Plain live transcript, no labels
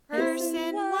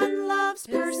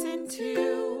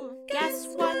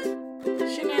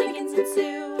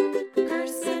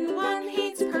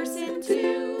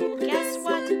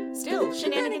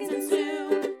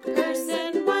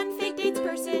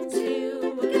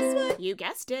You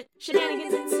guessed it.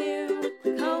 Shenanigans ensue.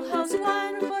 Co-host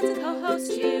 1 reports to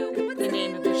co-host 2. The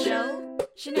name of the show,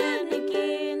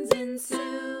 Shenanigans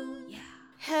ensue. Yeah.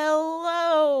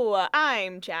 Hello,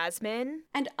 I'm Jasmine.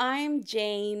 And I'm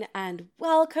Jane, and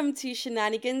welcome to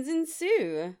Shenanigans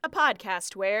Ensue. A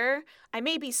podcast where I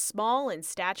may be small in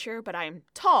stature, but I'm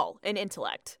tall in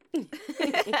intellect.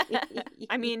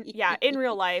 I mean, yeah, in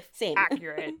real life, Same.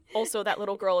 Accurate. Also, that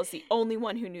little girl is the only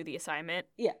one who knew the assignment.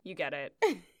 Yeah. You get it.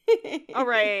 All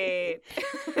right.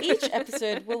 Each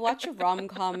episode, we'll watch a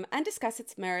rom-com and discuss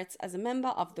its merits as a member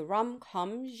of the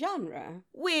rom-com genre.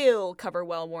 We'll cover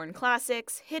well-worn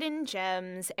classics, hidden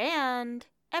gems, and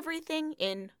everything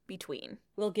in between.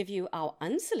 We'll give you our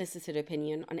unsolicited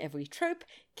opinion on every trope,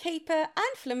 caper,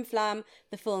 and flim-flam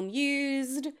the film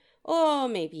used, or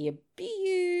maybe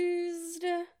abused.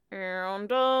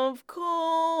 And of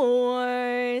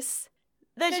course,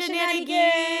 the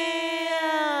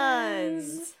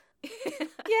shenanigans!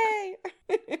 Yay!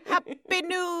 Happy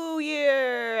New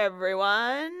Year,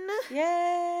 everyone!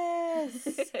 Yes!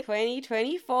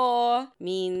 2024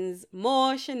 means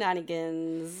more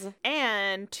shenanigans.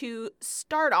 And to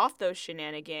start off those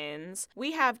shenanigans,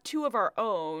 we have two of our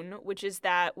own, which is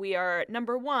that we are,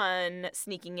 number one,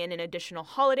 sneaking in an additional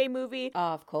holiday movie.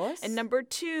 Of course. And number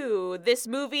two, this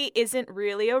movie isn't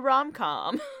really a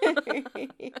rom-com.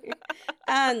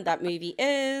 And that movie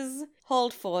is,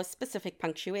 hold for specific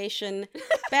punctuation,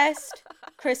 Best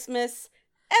Christmas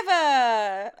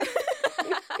Ever!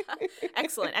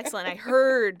 Excellent, excellent. I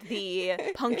heard the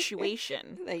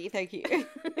punctuation. Thank you.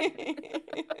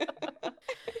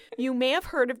 You may have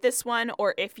heard of this one,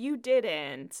 or if you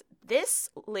didn't, this,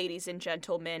 ladies and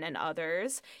gentlemen and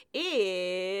others,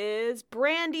 is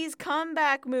Brandy's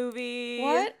comeback movie.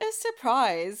 What a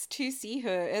surprise to see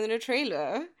her in a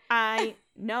trailer. I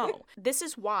know. This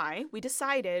is why we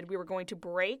decided we were going to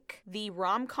break the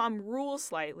rom-com rule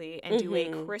slightly and do a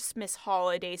Christmas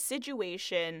holiday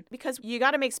situation, because you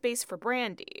gotta make space for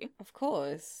Brandy. Of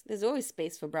course. There's always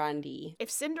space for Brandy. If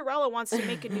Cinderella wants to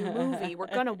make a new movie, we're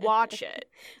gonna watch it.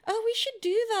 Oh, we should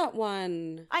do that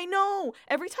one. I know.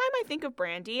 Every time I think of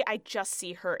Brandy, I just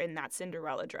see her in that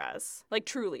Cinderella dress. Like,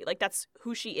 truly. Like, that's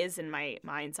who she is in my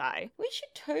mind's eye. We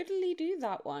should totally do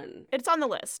that one. It's on the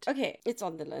list. Okay, it's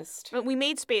on the list. But we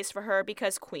made space for her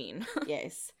because Queen.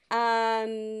 Yes. And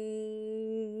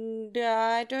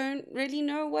I don't really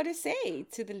know what to say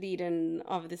to the lead-in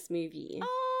of this movie.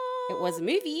 It was a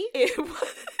movie. It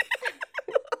was...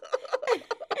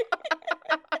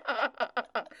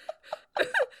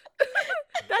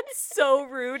 That's so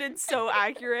rude and so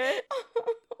accurate.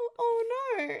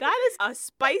 Oh no. That is a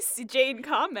spicy Jane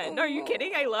comment. Are you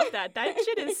kidding? I love that. That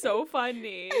shit is so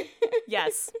funny.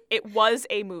 Yes, it was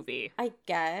a movie. I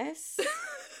guess.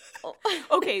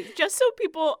 Okay, just so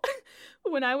people,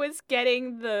 when I was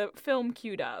getting the film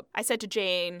queued up, I said to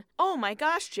Jane, oh my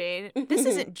gosh, Jane, this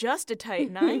isn't just a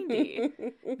tight 90.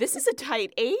 This is a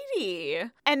tight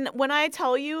 80. And when I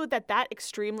tell you that that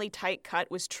extremely tight cut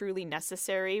was truly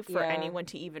necessary for anyone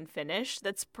to even finish,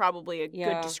 that's probably a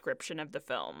good description of the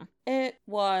film. It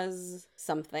was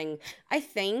something. I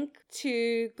think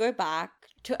to go back,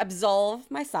 to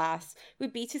absolve my sass,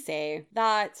 would be to say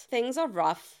that things are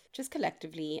rough, just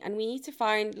collectively, and we need to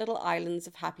find little islands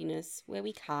of happiness where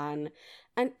we can.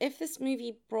 And if this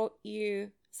movie brought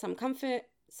you some comfort,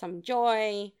 some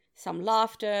joy, some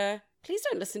laughter, please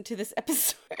don't listen to this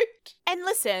episode. And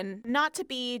listen, not to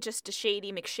be just a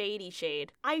shady McShady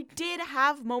shade, I did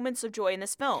have moments of joy in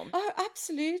this film. Oh,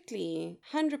 absolutely.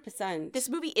 100%. This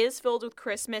movie is filled with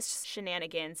Christmas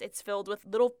shenanigans. It's filled with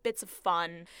little bits of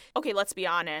fun. Okay, let's be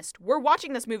honest. We're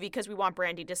watching this movie because we want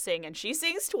Brandy to sing, and she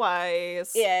sings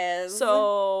twice. Yes.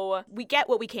 So we get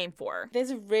what we came for.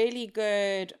 There's a really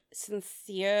good,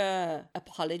 sincere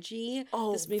apology.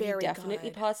 Oh, this movie very definitely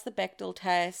good. passed the Bechdel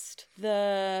test.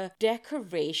 The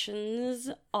decorations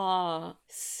are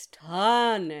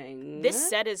stunning. This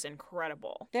set is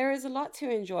incredible. There is a lot to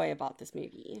enjoy about this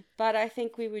movie, but I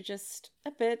think we were just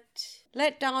a bit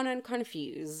let down and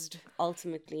confused,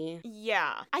 ultimately.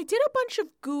 Yeah. I did a bunch of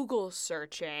Google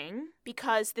searching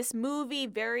because this movie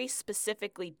very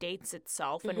specifically dates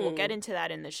itself, and we'll get into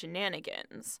that in the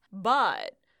shenanigans.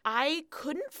 But I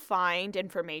couldn't find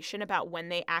information about when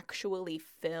they actually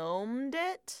filmed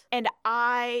it, and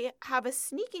I have a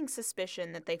sneaking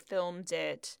suspicion that they filmed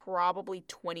it probably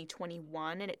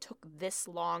 2021, and it took this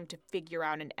long to figure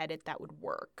out an edit that would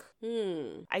work.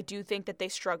 I do think that they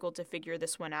struggled to figure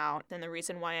this one out, and the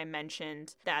reason why I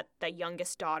mentioned that the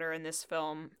youngest daughter in this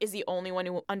film is the only one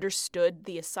who understood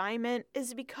the assignment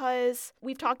is because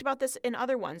we've talked about this in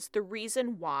other ones. The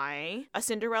reason why A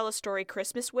Cinderella Story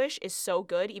Christmas Wish is so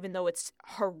good, even though it's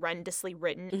horrendously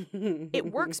written.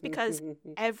 It works because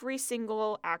every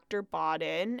single actor bought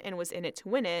in and was in it to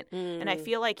win it. And I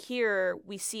feel like here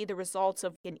we see the results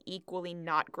of an equally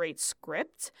not great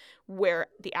script where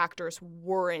the actors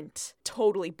weren't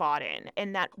totally bought in.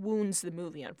 And that wounds the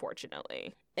movie,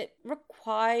 unfortunately. It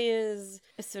requires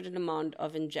a certain amount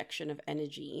of injection of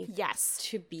energy. Yes.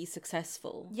 To be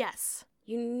successful. Yes.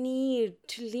 You need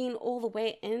to lean all the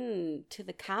way in to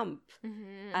the camp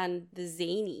and the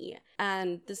zany.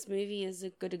 And this movie is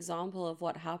a good example of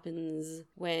what happens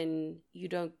when you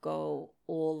don't go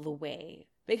all the way.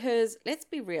 Because, let's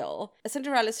be real, A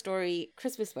Cinderella Story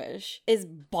Christmas Wish is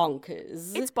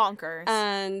bonkers. It's bonkers.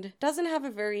 And doesn't have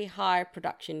a very high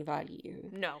production value.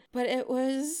 No. But it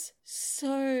was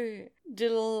so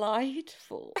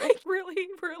delightful. I really,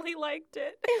 really liked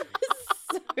it. It was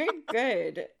so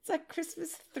good. It's like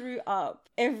Christmas threw up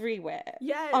everywhere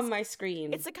on my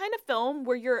screen. It's the kind of film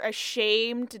where you're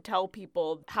ashamed to tell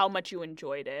people how much you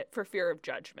enjoyed it for fear of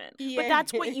judgment. Yes. But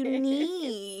that's what you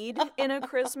need in a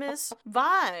Christmas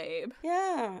vibe.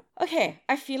 Yeah. Okay,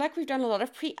 I feel like we've done a lot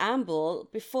of preamble.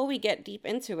 Before we get deep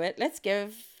into it, let's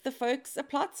give the folks a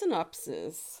plot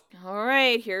synopsis. All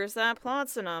right, here's that plot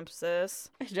synopsis.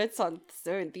 I don't sound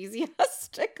so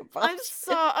enthusiastic about I'm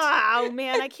so... Oh,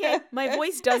 man, I can't... My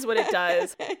voice does what it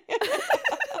does.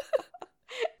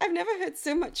 I've never heard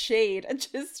so much shade and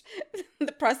just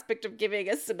the prospect of giving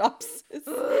a synopsis.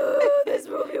 This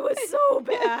movie was so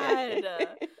bad.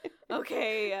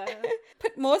 Okay.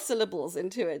 Put more syllables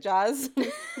into it, Jazz.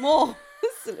 More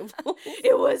syllables.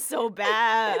 It was so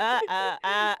bad.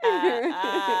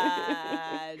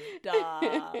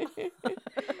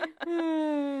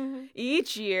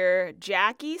 Each year,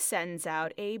 Jackie sends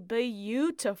out a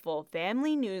beautiful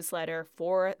family newsletter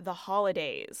for the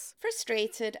holidays.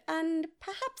 Frustrated and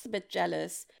perhaps a bit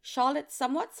jealous, Charlotte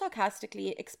somewhat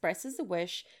sarcastically expresses a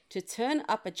wish to turn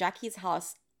up at Jackie's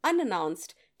house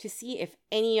unannounced to see if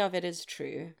any of it is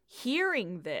true.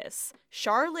 Hearing this,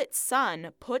 Charlotte's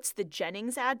son puts the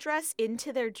Jennings address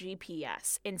into their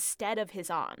GPS instead of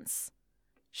his aunt's.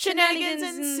 Shenanigans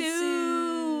ensue!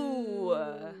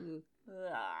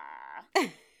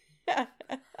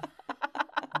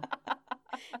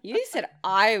 You said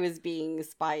I was being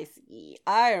spicy.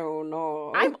 I don't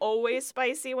know. I'm always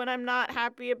spicy when I'm not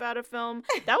happy about a film.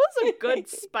 That was a good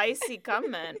spicy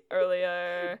comment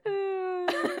earlier.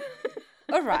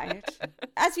 All right.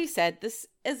 As you said, this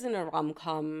isn't a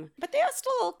rom-com, but there are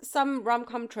still some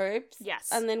rom-com tropes. Yes.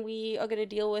 And then we are going to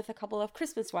deal with a couple of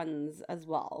Christmas ones as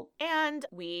well. And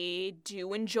we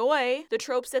do enjoy the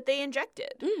tropes that they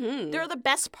injected. Mm-hmm. They're the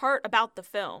best part about the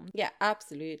film. Yeah,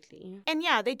 absolutely. And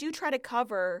yeah, they do try to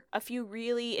cover a few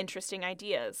really interesting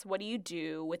ideas. What do you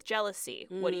do with jealousy?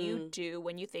 What do you do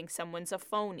when you think someone's a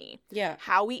phony? Yeah.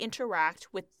 How we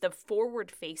interact with the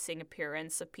forward-facing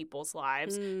appearance of people's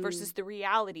lives versus the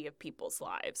reality of people's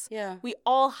lives. Yeah. We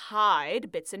all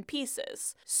hide bits and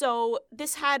pieces. So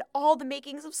this had all the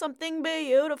makings of something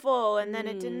beautiful, and then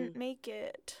it didn't make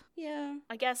it. Yeah.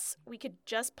 I guess we could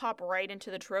just pop right into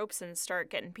the tropes and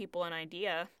start getting people an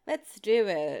idea. Let's do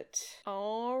it.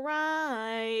 All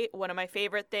right. One of my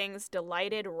favorite things,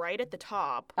 delighted right at the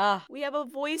top. We have a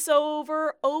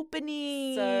voiceover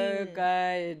opening. So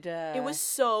good. It was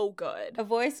so good. A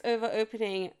voiceover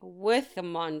opening with a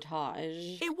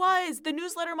montage. It was the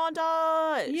newsletter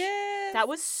montage. Yes. That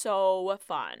was so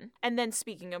fun. And then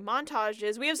speaking of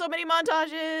montages, we have so many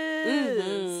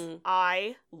montages.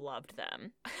 I loved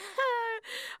them.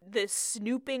 The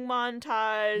snooping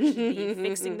montage, the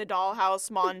fixing the dollhouse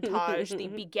montage, the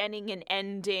beginning and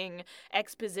ending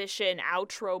exposition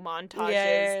outro montages.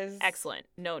 Yes. Excellent.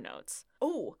 No notes.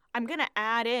 Oh, I'm going to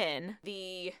add in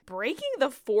the breaking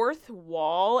the fourth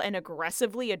wall and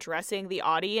aggressively addressing the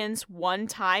audience one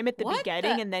time at the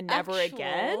beginning and then never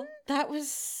again. That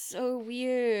was so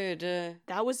weird.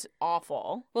 That was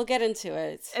awful. We'll get into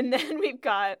it. And then we've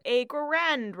got a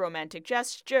grand romantic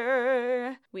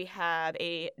gesture. We have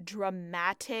a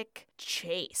dramatic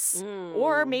chase.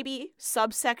 Or maybe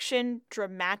subsection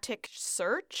dramatic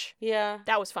search. Yeah.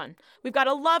 That was fun. We've got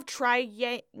a love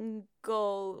triangle,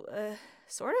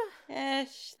 sort of.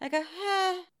 Ish. Like a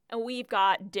And we've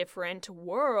got different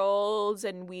worlds,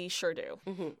 and we sure do.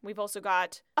 We've also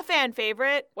got a fan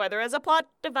favorite, whether as a plot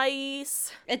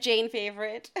device. A Jane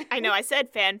favorite. I know, I said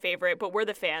fan favorite, but we're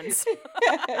the fans.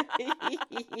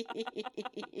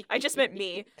 I just meant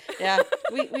me. Yeah,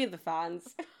 we're the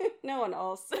fans. No one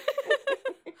else.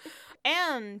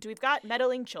 And we've got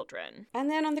meddling children. And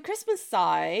then on the Christmas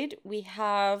side, we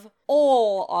have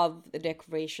all of the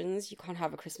decorations. You can't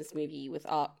have a Christmas movie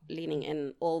without leaning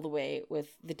in all the way with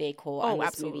the decor. Oh, and this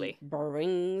absolutely. movie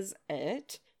brings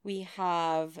it. We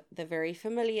have the very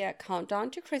familiar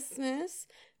Countdown to Christmas.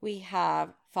 We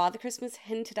have Father Christmas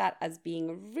hinted at as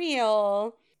being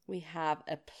real. We have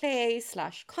a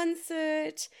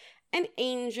play/concert, an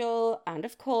angel, and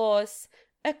of course,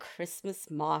 a Christmas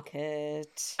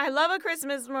market. I love a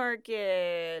Christmas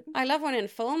market. I love one in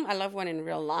film. I love one in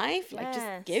real life. Like, Yes.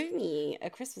 just give me a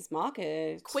Christmas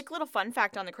market. Quick little fun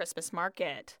fact on the Christmas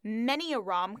market. Many a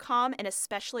rom-com, and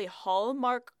especially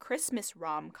Hallmark Christmas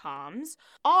rom-coms,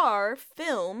 are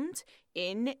filmed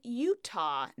in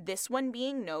Utah. This one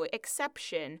being no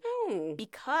exception. Oh.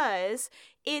 Because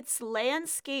its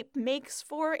landscape makes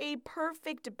for a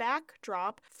perfect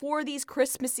backdrop for these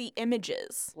Christmassy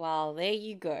images. Well, there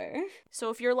you go. So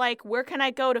if you're like, where can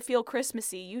I go to feel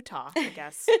Christmassy? Utah, I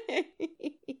guess.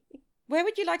 Where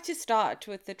would you like to start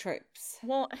with the tropes?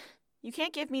 Well, you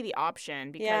can't give me the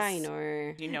option because Yeah, I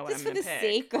know. you know what Just I'm for going to the pick.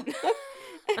 sake of...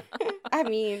 I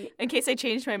mean, In case I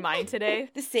change my mind today.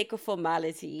 the sake of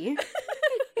formality.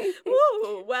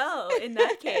 Woo, well, in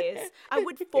that case, I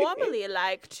would formally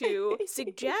like to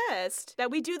suggest that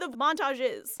we do the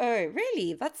montages. Oh,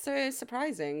 really? That's so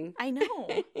surprising. I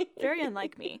know. Very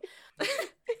unlike me.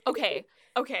 Okay.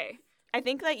 I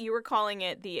think that you were calling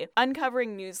it the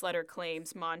Uncovering Newsletter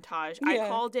Claims montage. Yeah. I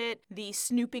called it the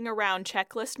Snooping Around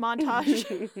Checklist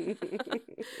montage.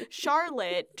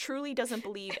 Charlotte truly doesn't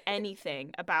believe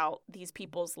anything about these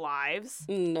people's lives.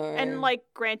 No. And, like,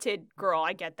 granted, girl,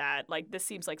 I get that. Like, this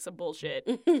seems like some bullshit.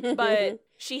 But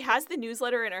she has the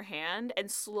newsletter in her hand and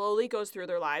slowly goes through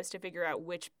their lives to figure out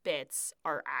which bits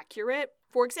are accurate.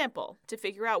 For example, to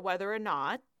figure out whether or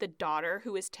not the daughter,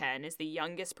 who is 10, is the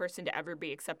youngest person to ever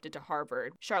be accepted to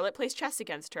Harvard, Charlotte plays chess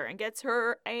against her and gets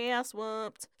her ass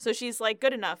whooped. So she's like,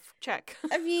 good enough, check.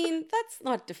 I mean, that's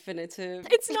not definitive.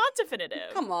 It's not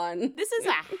definitive. Come on. This is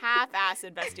a half-ass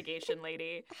investigation,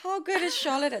 lady. How good is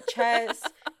Charlotte at chess?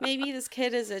 Maybe this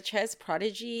kid is a chess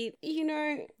prodigy. You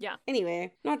know? Yeah.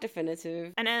 Anyway, not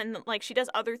definitive. And then, like, she does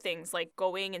other things, like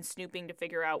going and snooping to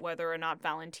figure out whether or not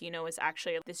Valentino is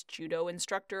actually this judo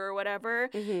instructor or whatever.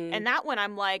 Mhm. And that one,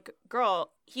 I'm like,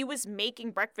 girl, he was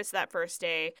making breakfast that first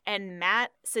day, and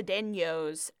Matt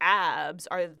Cedeno's abs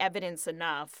are evidence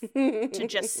enough to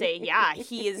just say, yeah,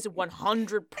 he is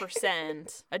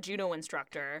 100% a judo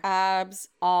instructor. Abs,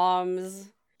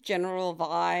 arms, general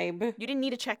vibe. You didn't need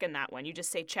to check in that one. You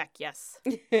just say check, yes.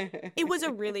 It was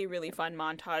a really, really fun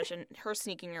montage, and her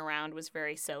sneaking around was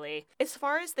very silly. As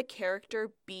far as the character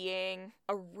being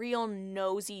a real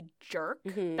nosy jerk,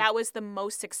 that was the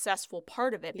most successful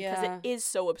part of it because Yeah. it is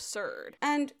so absurd.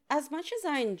 And as much as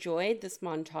I enjoyed this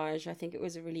montage, I think it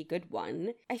was a really good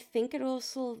one, I think it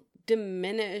also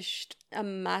diminished a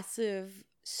massive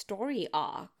story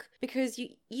arc because you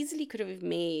easily could have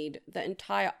made the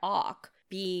entire arc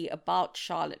be about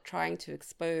Charlotte trying to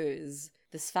expose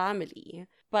this family.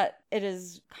 But it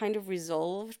is kind of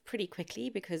resolved pretty quickly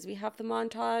because we have the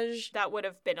montage. That would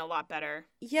have been a lot better.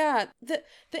 Yeah, the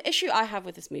issue I have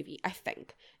with this movie, I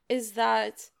think, is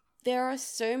that there are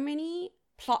so many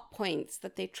plot points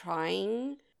that they're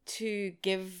trying to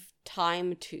give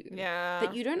time to Yeah.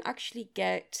 that you don't actually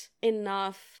get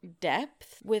enough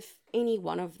depth with any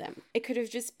one of them. It could have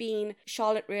just been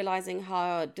Charlotte realizing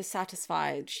how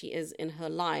dissatisfied she is in her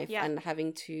life Yeah. and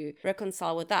having to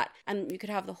reconcile with that. And you could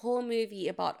have the whole movie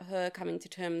about her coming to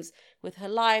terms with her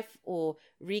life or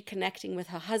reconnecting with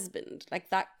her husband. Like,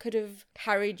 that could have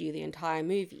carried you the entire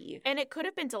movie. And it could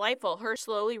have been delightful, her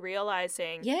slowly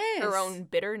realizing Yes. her own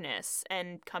bitterness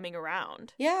and coming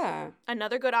around. Yeah.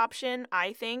 Another good option,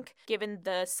 I think, given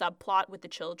the subplot with the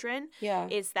children, Yeah.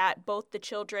 is that both the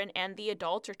children and the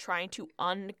adults are trying to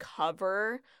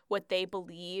uncover what they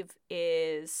believe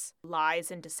is lies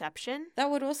and deception. That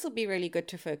would also be really good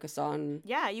to focus on.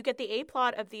 Yeah, you get the A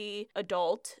plot of the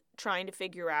adult trying to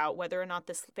figure out whether or not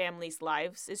this family's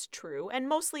lives is true. And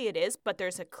mostly it is, but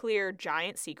there's a clear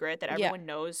giant secret that Yeah. everyone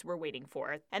knows we're waiting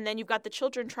for. And then you've got the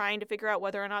children trying to figure out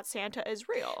whether or not Santa is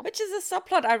real. Which is a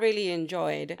subplot I really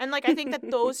enjoyed. And like, I think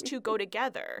that those two go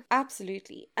together.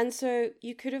 Absolutely. And so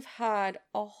you could have had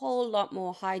a whole lot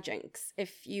more hijinks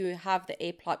if you have the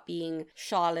A plot being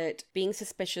Charlotte being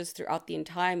suspicious throughout the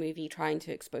entire movie, trying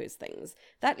to expose things.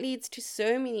 That leads to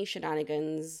so many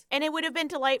shenanigans. And it would have been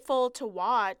delightful to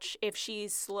watch if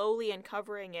she's slowly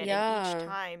uncovering it, Yeah. and each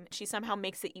time she somehow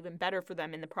makes it even better for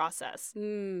them in the process.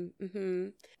 Mm-hmm.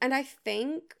 And I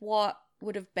think what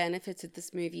would have benefited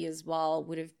this movie as well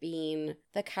would have been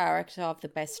the character of the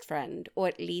best friend, or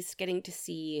at least getting to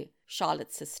see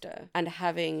Charlotte's sister and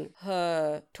having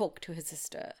her talk to her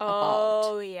sister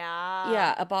Oh, yeah.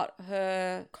 Yeah, about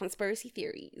her conspiracy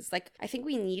theories. Like, I think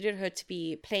we needed her to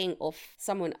be playing off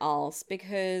someone else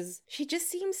because she just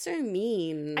seems so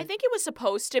mean. I think it was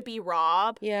supposed to be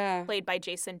Rob, Yeah. played by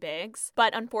Jason Biggs,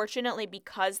 but unfortunately,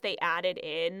 because they added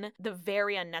in the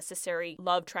very unnecessary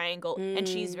love triangle, and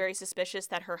she's very suspicious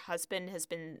that her husband has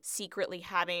been secretly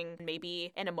having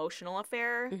maybe an emotional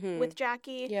affair with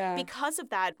Jackie. Yeah. Because of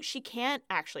that, she can't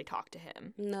actually talk to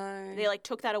him. No. They like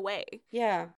took that away.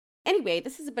 Yeah. Anyway,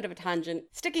 this is a bit of a tangent.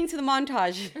 Sticking to the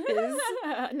montages.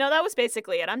 No, that was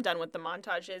basically it. I'm done with the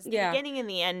montages. The Yeah. beginning and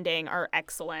the ending are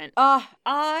excellent.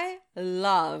 I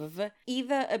love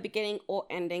either a beginning or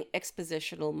ending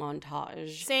expositional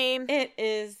montage. Same. It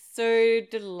is so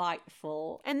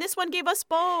delightful. And this one gave us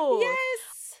both.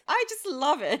 Yes! I just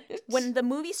love it. When the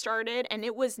movie started, and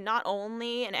it was not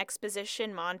only an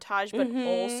exposition montage, but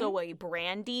also a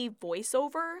Brandy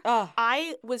voiceover,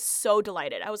 I was so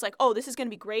delighted. I was like, oh, this is going to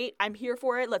be great. I'm here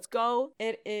for it. Let's go.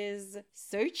 It is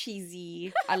so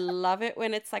cheesy. I love it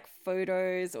when it's like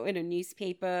photos or in a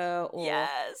newspaper or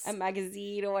Yes. a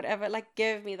magazine or whatever. Like,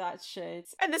 give me that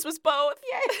shit. And this was both.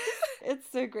 Yes.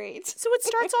 It's so great. So it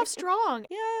starts off strong.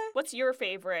 Yeah. What's your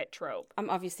favorite trope? I'm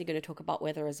obviously going to talk about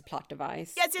weather as a plot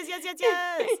device. Yes.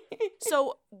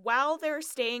 So while they're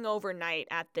staying overnight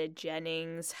at the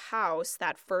Jennings house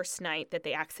that first night that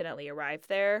they accidentally arrived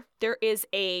there, there is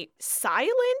a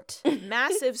silent,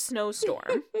 massive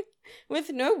snowstorm.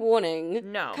 With no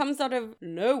warning. No. Comes out of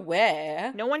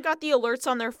nowhere. No one got the alerts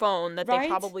on their phone that they Right?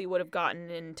 probably would have gotten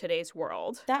in today's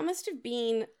world. That must have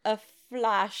been a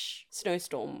flash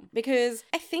snowstorm because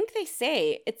I think they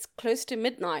say it's close to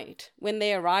midnight when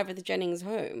they arrive at the Jennings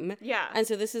home. Yeah. And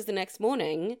so this is the next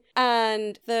morning.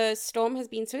 And the storm has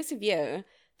been so severe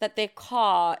that their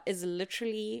car is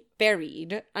literally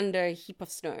buried under a heap of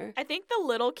snow. I think the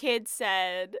little kid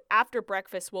said after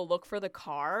breakfast we'll look for the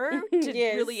car to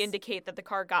Yes. really indicate that the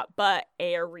car got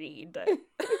buried.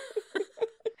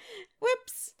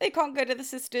 Whoops, they can't go to the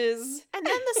sisters. And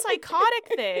then the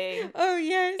psychotic thing Oh,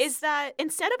 yes. is that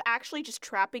instead of actually just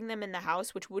trapping them in the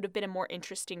house, which would have been a more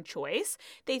interesting choice,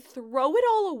 they throw it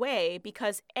all away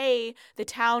because A, the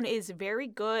town is very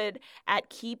good at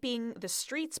keeping the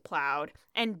streets plowed,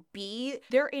 and B,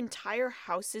 their entire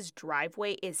house's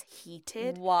driveway is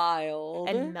heated wild.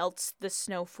 and melts the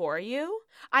snow for you.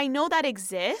 I know that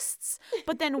exists,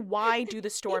 but then why do the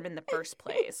storm in the first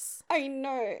place? I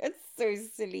know, it's so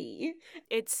silly.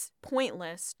 It's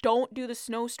pointless. Don't do the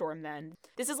snowstorm then.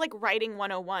 This is like writing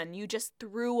 101. You just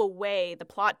threw away the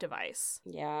plot device.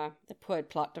 Yeah, the poor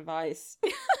plot device.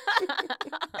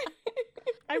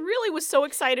 I really was so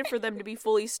excited for them to be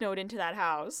fully snowed into that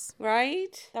house.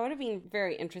 Right? That would have been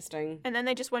very interesting. And then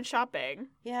they just went shopping.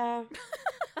 Yeah.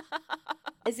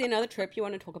 Is there another trope you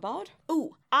want to talk about?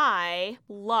 Ooh, I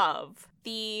love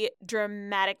the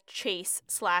dramatic chase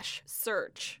 /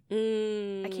 search.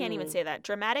 I can't even say that.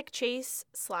 Dramatic chase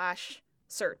 /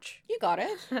 search. You got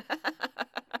it.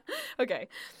 Okay.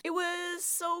 It was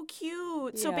so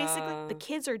cute. So basically, Yeah. the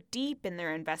kids are deep in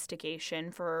their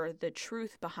investigation for the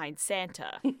truth behind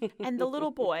Santa. And the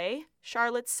little boy,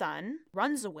 Charlotte's son,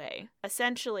 runs away.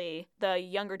 Essentially, the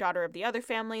younger daughter of the other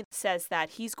family says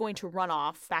that he's going to run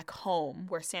off back home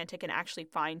where Santa can actually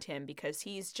find him because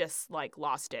he's just like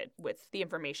lost it with the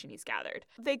information he's gathered.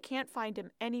 They can't find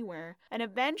him anywhere. And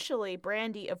eventually,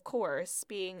 Brandy, of course,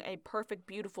 being a perfect,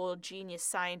 beautiful, genius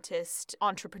scientist,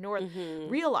 entrepreneur,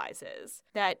 realizes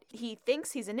that he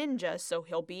thinks he's a ninja, so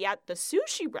he'll be at the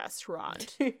sushi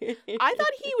restaurant. I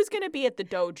thought he was going to be at the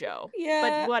dojo. Yeah.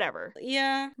 But whatever.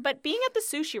 Yeah. But being at the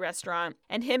sushi restaurant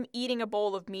and him eating a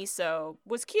bowl of miso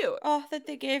was cute. Oh, that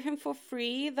they gave him for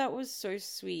free? That was so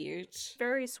sweet.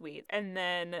 Very sweet. And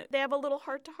then they have a little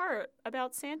heart-to-heart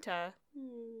about Santa.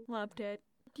 Loved it.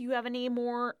 Do you have any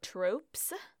more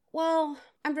tropes? Well,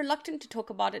 I'm reluctant to talk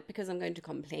about it because I'm going to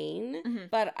complain,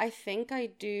 but I think I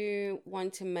do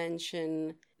want to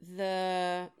mention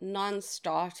the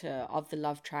non-starter of the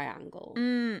love triangle.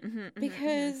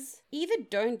 Because either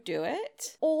don't do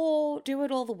it or do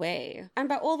it all the way. And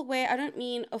by all the way, I don't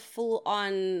mean a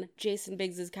full-on Jason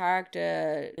Biggs'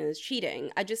 character is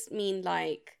cheating. I just mean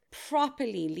like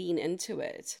properly lean into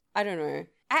it. I don't know.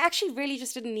 I actually really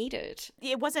just didn't need it.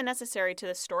 It wasn't necessary to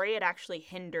the story. It actually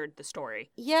hindered the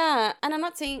story. Yeah, and I'm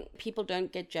not saying people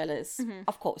don't get jealous.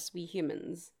 Of course, we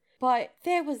humans. But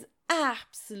there was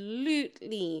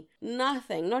absolutely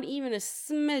nothing, not even a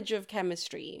smidge of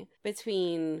chemistry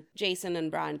between Jason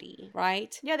and Brandy,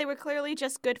 right? Yeah, they were clearly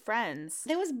just good friends.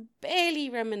 There was barely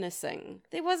reminiscing.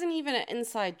 There wasn't even an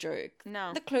inside joke.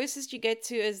 No. The closest you get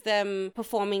to is them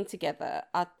performing together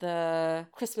at the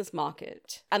Christmas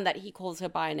market, and that he calls her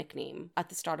by a nickname at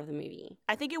the start of the movie.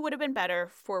 I think it would have been better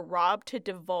for Rob to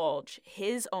divulge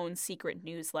his own secret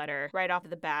newsletter right off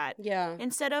the bat. Yeah.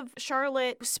 Instead of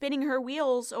Charlotte spinning her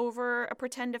wheels over a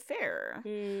pretend affair.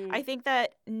 I think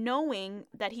that knowing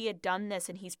that he had done this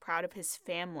and he's proud of his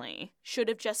family should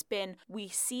have just been, we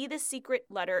see the secret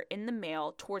letter in the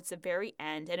mail towards the very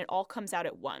end and it all comes out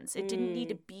at once. It didn't need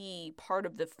to be part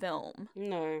of the film.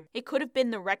 No. It could have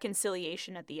been the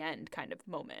reconciliation at the end kind of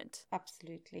moment.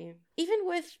 Absolutely. Even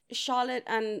with Charlotte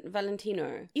and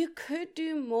Valentino, you could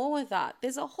do more with that.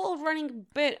 There's a whole running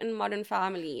bit in Modern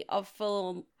Family of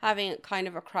Phil having kind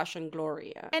of a crush on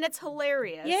Gloria. And it's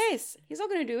hilarious. Yes, he's not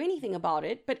going to do anything about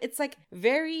it, but it's like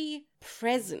very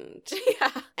present. Yeah.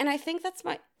 And I think that's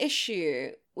my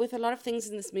issue with a lot of things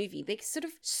in this movie. They sort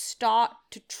of start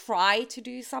to try to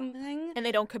do something, And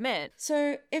they don't commit.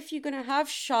 so if you're gonna have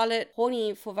Charlotte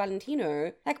horny for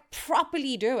Valentino, like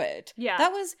properly do it. Yeah.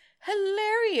 That was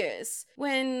hilarious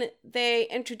when they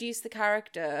introduced the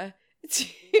character to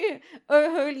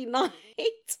Oh Holy Night.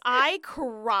 I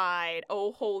cried.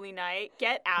 Oh, holy night.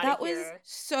 Get out That of here. was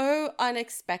so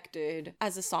unexpected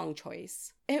as a song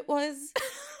choice. It was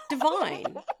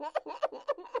divine.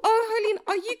 Oh, Holy,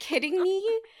 are you kidding me?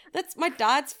 That's my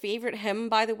dad's favorite hymn,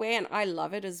 by the way, and I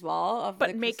love it as well. Of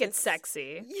But the make it Christmas-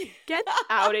 sexy. Get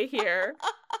out of here.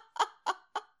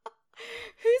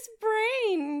 Whose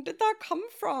brain did that come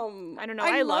from? I don't know.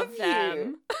 I love you.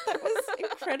 them. That was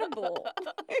incredible.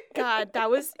 God, that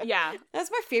was, yeah.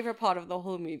 That's my favorite part of the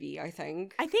whole movie, I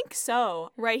think. I think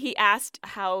so. Right? He asked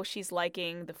how she's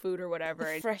liking the food or whatever. The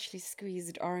and freshly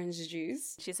squeezed orange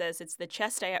juice. she says it's the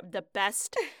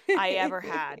best I ever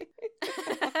had.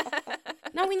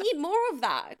 Now we need more of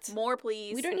that. More,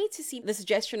 please. We don't need to see the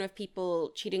suggestion of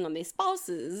people cheating on their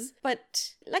spouses,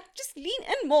 but like just lean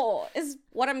in more is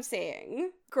what I'm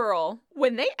saying. Girl,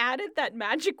 when they added that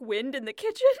magic wind in the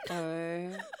kitchen.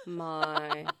 Oh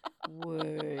my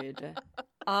word.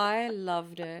 I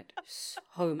loved it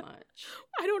so much.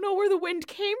 I don't know where the wind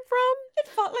came from. It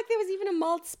felt like there was even a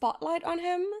mild spotlight on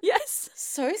him. Yes.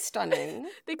 So stunning.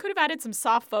 They could have added some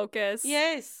soft focus.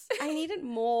 Yes. I needed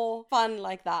more fun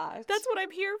like that. That's what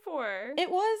I'm here for. It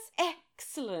was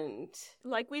excellent.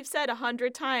 Like we've said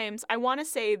 100 times, I want to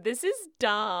say this is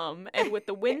dumb. And with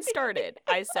the wind started,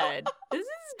 I said, this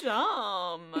is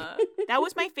dumb. That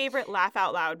was my favorite laugh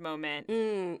out loud moment.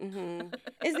 Mm-hmm.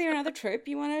 Is there another trope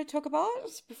you want to talk about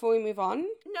before we move on?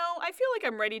 No, I feel like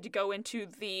I'm ready to go into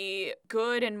the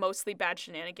good and mostly bad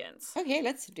shenanigans. Okay,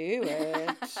 let's do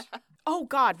it. Oh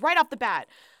God, right off the bat.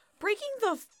 Breaking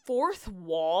the fourth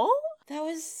wall? That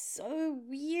was so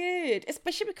weird,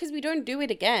 especially because we don't do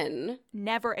it again.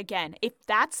 Never again. If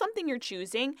that's something you're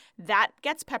choosing, that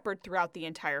gets peppered throughout the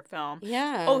entire film.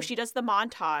 Yeah. Oh, she does the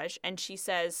montage and she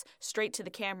says straight to the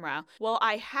camera, well,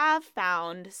 I have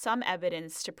found some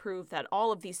evidence to prove that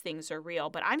all of these things are real,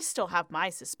 but I still have my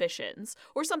suspicions.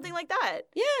 Or something like that.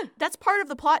 Yeah. That's part of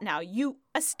the plot now. You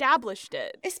established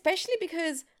it. Especially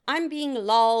because I'm being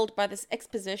lulled by this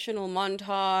expositional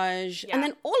montage. Yeah. And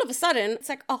then all of a sudden, it's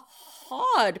like a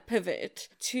hard pivot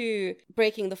to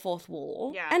breaking the fourth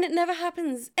wall. Yeah. And it never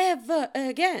happens ever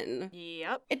again.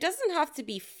 Yep. It doesn't have to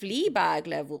be Fleabag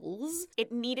levels.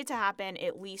 It needed to happen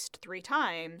at least 3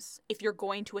 times if you're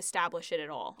going to establish it at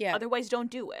all. Yeah. Otherwise, don't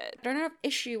do it. I don't have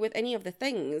issue with any of the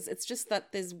things. It's just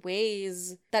that there's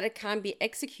ways that it can be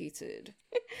executed.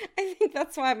 I think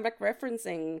that's why I'm like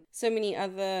referencing so many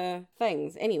other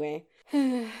things. Anyway.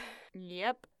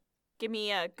 Yep. Give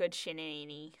me a good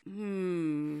shenanigans.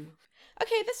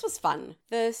 Okay, this was fun.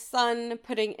 The son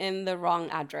putting in the wrong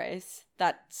address.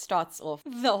 That starts off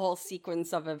the whole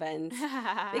sequence of events.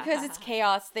 Because it's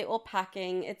chaos, they're all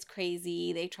packing, it's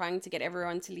crazy, they're trying to get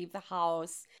everyone to leave the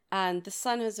house. And the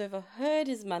son has overheard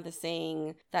his mother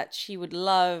saying that she would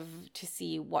love to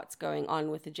see what's going on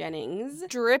with the Jennings.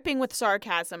 Dripping with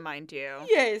sarcasm, mind you.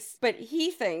 Yes, but he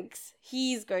thinks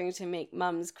he's going to make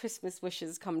Mum's Christmas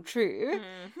wishes come true.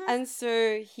 Mm-hmm. And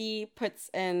so he puts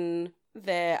in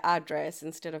their address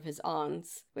instead of his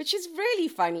aunt's, which is really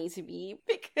funny to me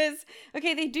because,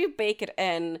 okay, they do bake it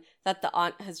in that the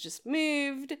aunt has just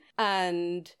moved,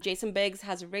 and Jason Biggs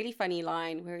has a really funny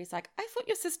line where he's like, I thought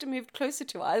your sister moved closer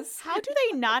to us. How do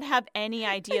they not have any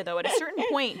idea, though? At a certain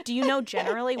point, do you know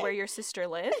generally where your sister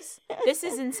lives? This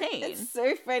is insane. It's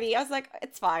so funny. I was like,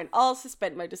 it's fine. I'll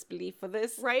suspend my disbelief for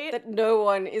this. Right? That no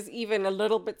one is even a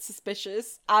little bit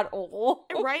suspicious at all.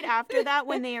 Right after that,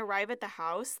 when they arrive at the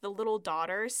house, the little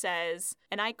daughter says,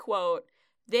 and I quote,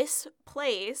 "This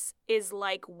place is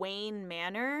like Wayne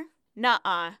Manor."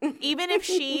 Nuh-uh. Even if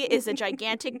she is a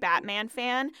gigantic Batman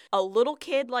fan, a little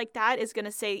kid like that is going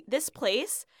to say, "This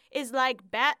place is like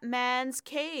Batman's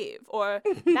cave or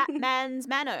Batman's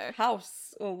manor."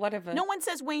 House or whatever. No one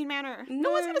says Wayne Manor.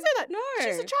 No one's going to say that. No.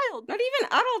 She's a child. Not even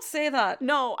adults say that.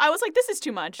 No, I was like, this is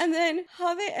too much. And then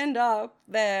how they end up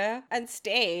there and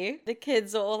stay, the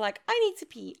kids are all like, "I need to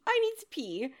pee. I need to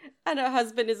pee." And her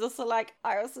husband is also like,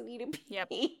 "I also need to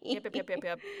pee."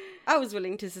 Yep. I was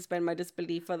willing to suspend my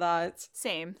disbelief for that.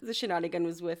 Same. The shenanigan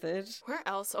was worth it. Where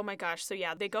else? Oh my gosh. So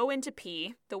yeah, they go into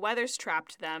pee. The weather's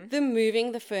trapped them. The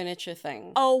moving the furniture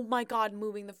thing. Oh my god,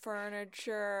 moving the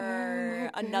furniture.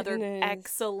 Oh my Another goodness.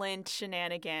 excellent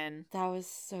shenanigan. That was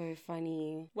so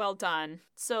funny. Well done.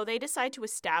 So they decide to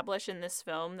establish in this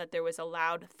film that there was a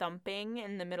loud thumping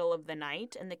in the middle of the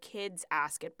night, and the kids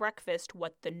ask at breakfast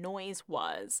what the noise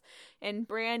was. And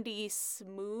Brandy,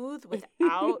 smooth,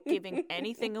 without giving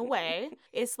anything away,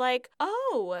 is like,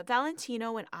 "Oh,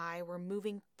 Valentino and I were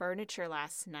moving furniture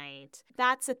last night.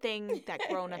 That's a thing that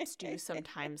grown-ups do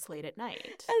sometimes late at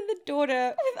night." And the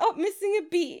daughter, without missing a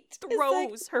beat, is like,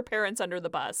 Throws her parents under the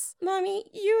bus. "Mommy,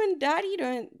 you and Daddy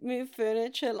don't move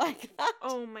furniture like that."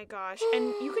 Oh my gosh.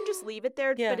 And you can just leave it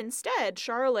there. Yeah. But instead,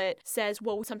 Charlotte says,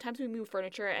 "Well, sometimes we move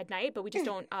furniture at night, but we just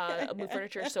don't move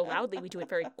furniture so loudly. We do it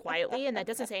very quietly. And that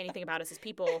doesn't say anything about us as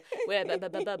people."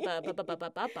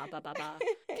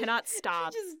 Cannot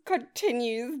stop. She just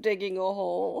continues digging a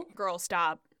hole. Girl,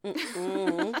 stop.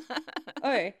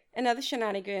 Oh, another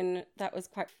shenanigan that was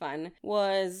quite fun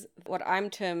was what I'm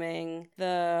terming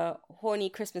the horny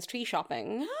Christmas tree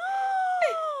shopping.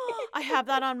 I have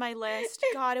that on my list.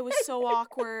 God, it was so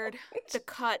awkward. The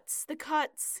cuts. The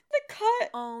cut.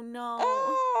 Oh no.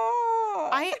 Oh.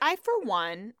 I for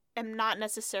one am not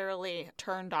necessarily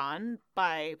turned on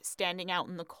by standing out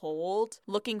in the cold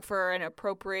looking for an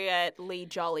appropriately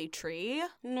jolly tree,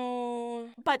 No.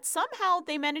 but somehow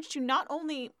they managed to not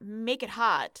only make it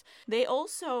hot, they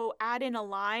also add in a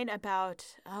line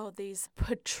about, "Oh, these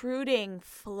protruding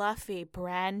fluffy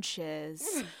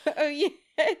branches, Oh,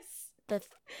 yes. the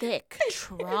thick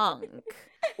trunk."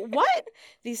 What?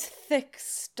 These thick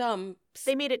stumps.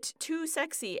 They made it too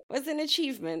sexy. Was an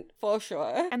achievement, for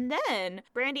sure. And then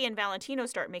Brandy and Valentino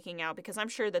start making out because I'm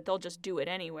sure that they'll just do it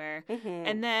anywhere. Mhm.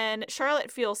 And then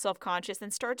Charlotte feels self-conscious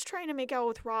and starts trying to make out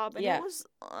with Rob. And Yeah. it was...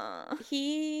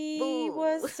 He Ooh.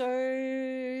 was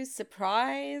so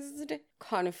surprised,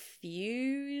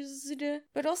 confused,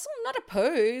 but also not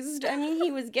opposed. I mean,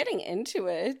 he was getting into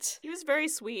it. He was very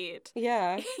sweet.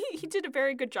 Yeah. He did a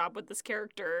very good job with this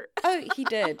character. Oh, he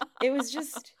did. It was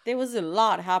just, there was a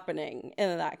lot happening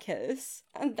in that kiss.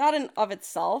 And that in of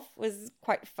itself was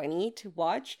quite funny to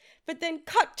watch. But then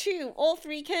cut to all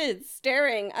three kids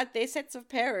staring at their sets of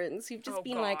parents who've just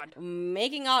been God. like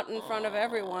making out in front of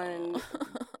everyone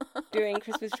doing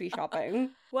Christmas tree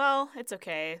shopping. Well, it's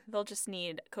okay. They'll just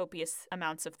need copious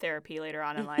amounts of therapy later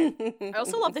on in life. I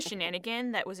also love the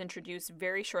shenanigan that was introduced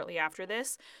very shortly after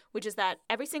this, which is that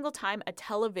every single time a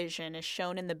television is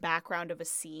shown in the background of a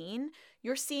scene,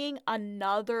 you're seeing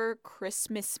another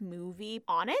Christmas movie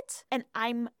on it. And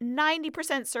I'm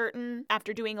 90% certain,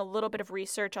 after doing a little bit of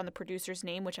research on the producer's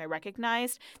name, which I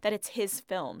recognized, that it's his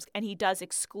films, and he does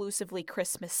exclusively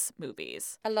Christmas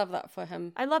movies. I love that for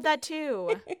him. I love that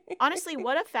too. Honestly,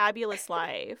 what a fabulous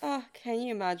life. Oh, can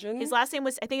you imagine? His last name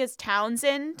was, I think it's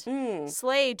Townsend.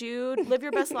 Slay, dude. Live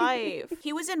your best life.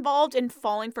 He was involved in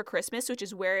Falling for Christmas, which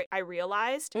is where I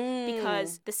realized,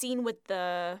 because the scene with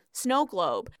the snow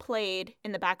globe played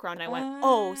in the background, and I went,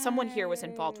 "Oh, someone here was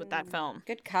involved with that film."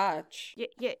 Good catch.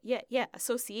 Yeah.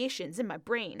 Associations in my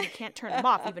brain. I can't turn them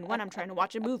off even when I'm trying to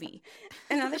watch a movie.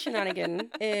 Another shenanigan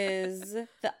is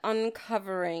the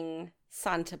uncovering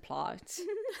Santa plot,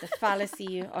 the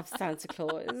fallacy of Santa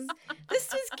Claus.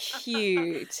 This was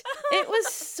cute. It was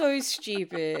so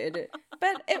stupid,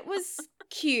 but it was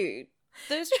cute.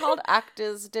 Those child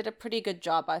actors did a pretty good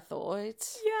job, I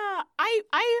thought. Yeah,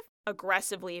 I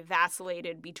aggressively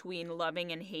vacillated between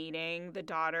loving and hating the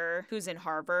daughter who's in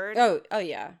Harvard. Oh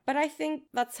yeah. But I think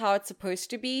that's how it's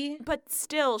supposed to be. But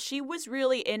still, she was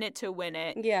really in it to win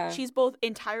it. Yeah. She's both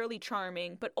entirely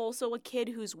charming, but also a kid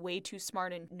who's way too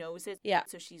smart and knows it. Yeah.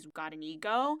 So she's got an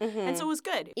ego. And so it was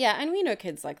good. Yeah, and we know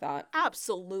kids like that.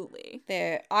 Absolutely.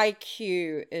 Their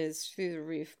IQ is through the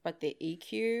roof, but their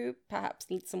EQ perhaps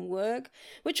needs some work.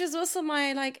 Which is also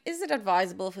my, is it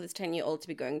advisable for this 10-year-old to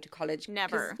be going to college? 'Cause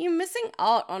Never. You you're missing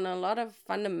out on a lot of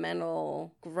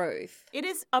fundamental growth. It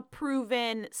is a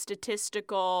proven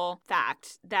statistical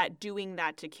fact that doing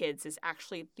that to kids is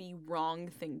actually the wrong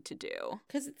thing to do.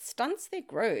 Because it stunts their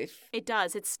growth. It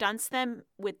does. It stunts them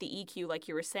with the EQ, like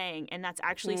you were saying, and that's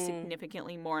actually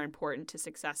significantly more important to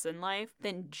success in life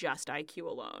than just IQ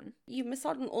alone. You miss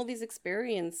out on all these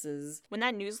experiences. When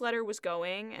that newsletter was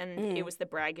going and it was the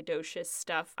braggadocious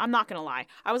stuff, I'm not gonna lie,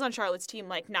 I was on Charlotte's team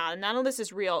like, nah, none of this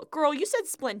is real. Girl, you said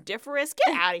splendiferous?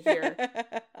 Get out of here.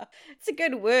 It's a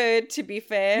good word, to be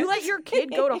fair. You let your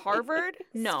kid go to Harvard?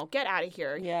 No, get out of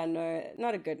here. Yeah, no,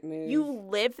 not a good move. You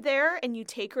live there and you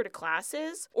take her to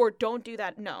classes, or don't do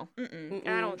that. No. And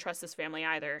I don't trust this family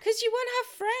either. Because you won't have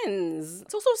friends.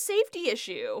 It's also a safety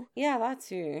issue. Yeah, that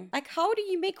too. Like, how do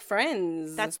you make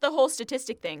friends? That's the whole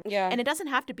statistic thing. Yeah. And it doesn't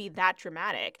have to be that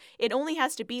dramatic. It only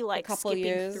has to be like couple skipping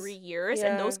years. 3 years,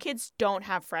 Yeah. and those kids don't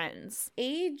have friends.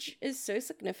 Age is so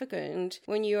significant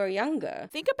when you are younger.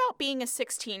 Think about being a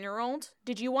 16-year-old.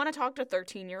 Did you want to talk to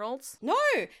 13-year-olds? No,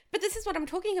 but this is what I'm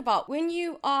talking about. When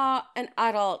you are an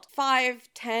adult, 5,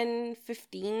 10,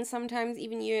 15, sometimes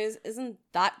even years, isn't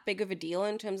that big of a deal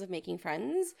in terms of making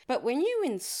friends. But when you're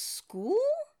in school,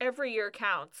 Every year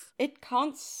counts. it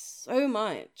counts so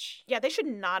much. Yeah, they should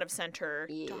not have sent her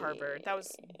to Harvard. That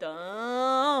was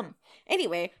dumb.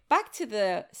 Anyway, back to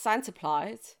the Santa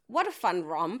plot. What a fun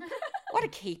romp. What a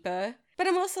keeper. But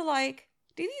I'm also like,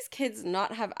 do these kids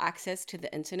not have access to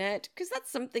the internet? Because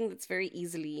that's something that's very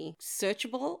easily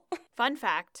searchable. Fun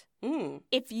fact.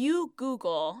 If you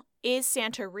Google, is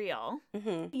Santa real?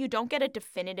 You don't get a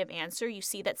definitive answer. You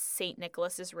see that St.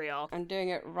 Nicholas is real. I'm doing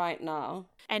it right now.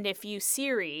 And if you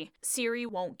Siri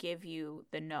won't give you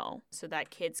the no, so that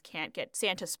kids can't get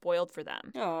Santa spoiled for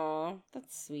them. Oh,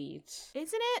 that's sweet.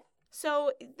 Isn't it?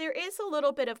 So there is a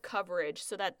little bit of coverage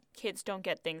so that kids don't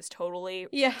get things totally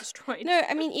destroyed. No,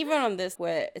 I mean, even on this,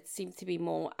 where it seems to be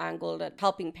more angled at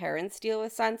helping parents deal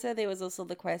with Santa, there was also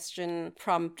the question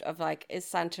prompt of like, is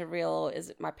Santa real? Is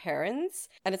it my parents?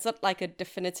 And it's not like a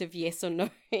definitive yes or no.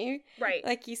 Right.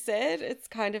 Like you said, it's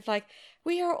kind of like,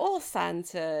 we are all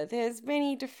Santa. There's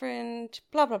many different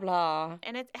blah, blah, blah.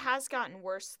 And it has gotten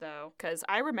worse, though, because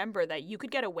I remember that you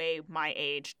could get away my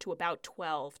age to about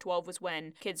 12. 12 was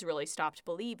when kids really stopped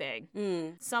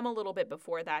believing. Some a little bit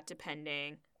before that,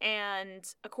 depending. And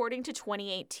according to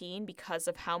 2018, because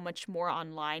of how much more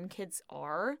online kids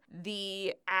are,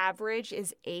 the average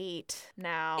is 8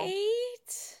 now.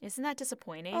 8? Isn't that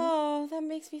disappointing? Oh, that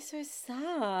makes me so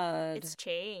sad. It's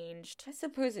changed. I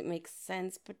suppose it makes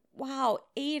sense, but wow,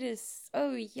 8 is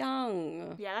so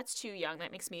young. Yeah, that's too young.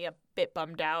 That makes me a bit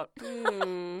bummed out.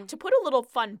 To put a little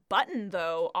fun button,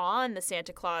 though, on the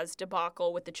Santa Claus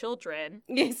debacle with the children.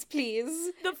 Yes,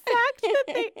 please. The fact that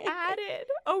they added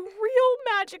a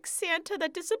real magic Santa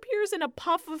that disappears in a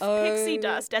puff of pixie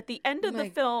dust at the end of the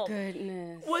film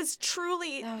Goodness. was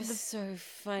truly That was so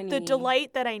funny. the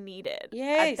delight that I needed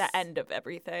Yes. at the end of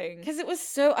everything. Because it was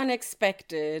so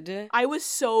unexpected. I was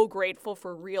so grateful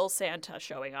for real Santa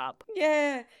showing up.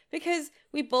 Yeah, because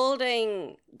we're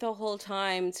building the whole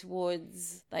time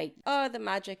towards like, oh, the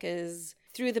magic is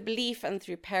through the belief and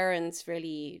through parents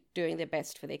really doing their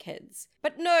best for their kids.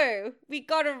 But no, we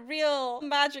got a real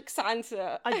magic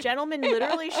Santa. A gentleman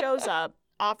literally shows up,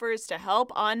 offers to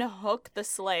help unhook the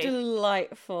sleigh.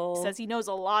 Delightful. Says he knows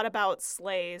a lot about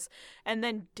sleighs, and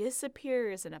then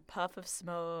disappears in a puff of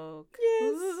smoke.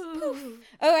 Yes. Ooh. Poof.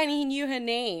 Oh, and he knew her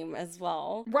name as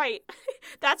well. Right.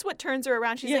 That's what turns her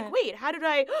around. She's Yeah. like, wait, how did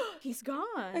I... He's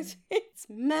gone. It's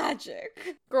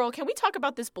magic. Girl, can we talk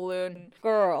about this balloon?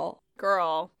 Girl.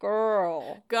 Girl.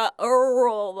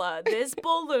 This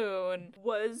balloon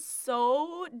was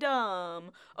so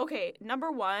dumb. Okay,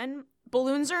 number one,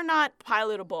 balloons are not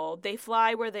pilotable. They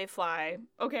fly where they fly,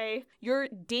 okay? Your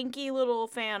dinky little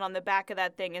fan on the back of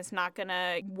that thing is not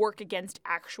gonna work against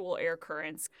actual air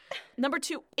currents. Number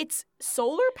two, it's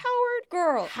solar powered?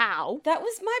 Girl. How? That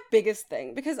was my biggest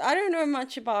thing because I don't know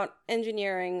much about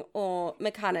engineering or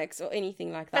mechanics or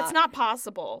anything like that. That's not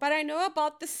possible. But I know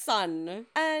about the sun,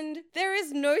 and there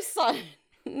is no sun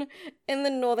in the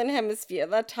northern hemisphere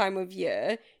that time of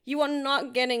year. You are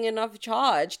not getting enough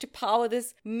charge to power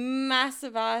this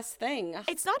massive ass thing.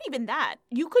 It's not even that.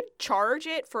 You could charge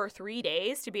it for 3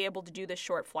 days to be able to do this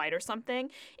short flight or something.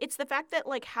 It's the fact that,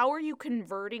 like, how are you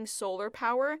converting solar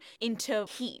power into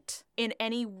heat in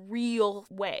any real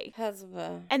way?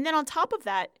 And then on top of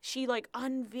that, she, like,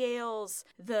 unveils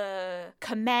the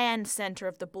command center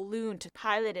of the balloon to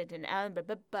pilot it and blah,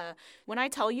 blah, blah. When I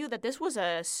tell you that this was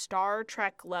a Star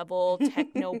Trek level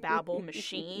techno babble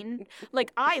machine,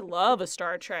 like, I I love a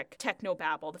Star Trek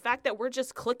technobabble. The fact that we're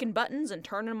just clicking buttons and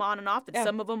turning them on and off, and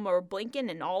some of them are blinking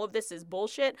and all of this is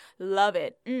bullshit. Love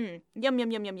it. Yum,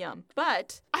 yum, yum, yum, yum.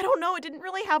 But I don't know. It didn't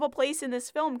really have a place in this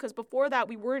film because before that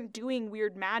we weren't doing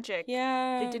weird magic.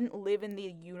 Yeah. They didn't live in the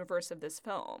universe of this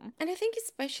film. And I think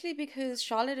especially because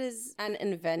Charlotte is an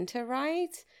inventor,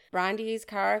 right? Brandy's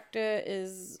character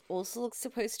is also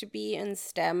supposed to be in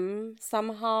STEM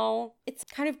somehow. It's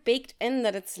kind of baked in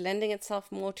that it's lending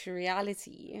itself more to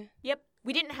reality. Yep.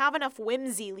 We didn't have enough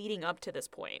whimsy leading up to this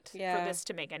point for this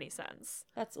to make any sense.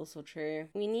 That's also true.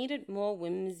 We needed more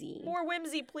whimsy. More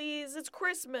whimsy, please. It's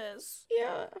Christmas.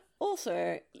 Yeah.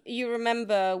 Also, you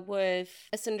remember with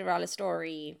A Cinderella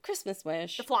Story, Christmas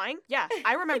Wish. The flying? Yeah,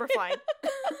 I remember flying.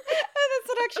 That's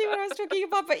not actually what I was talking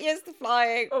about, but yes, the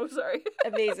flying. Oh, sorry.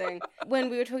 Amazing.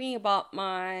 When we were talking about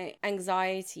my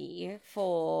anxiety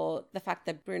for the fact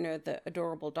that Bruno, the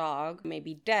adorable dog, may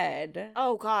be dead.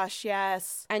 Oh, gosh,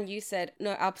 yes. And you said,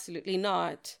 no, absolutely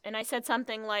not. And I said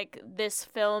something like, this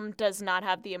film does not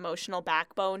have the emotional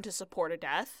backbone to support a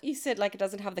death. You said, like, it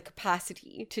doesn't have the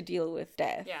capacity to deal with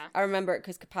death. Yeah. I remember it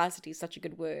because capacity is such a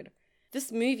good word. This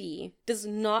movie does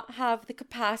not have the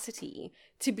capacity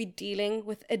to be dealing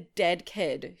with a dead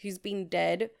kid who's been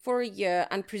dead for a year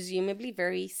and presumably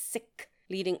very sick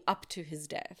leading up to his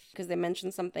death. Because they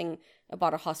mentioned something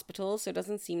about a hospital, so it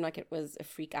doesn't seem like it was a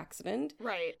freak accident.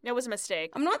 Right. It was a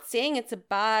mistake. I'm not saying it's a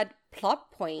bad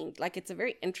plot point. Like, it's a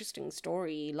very interesting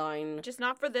storyline. Just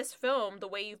not for this film, the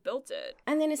way you've built it.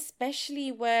 And then especially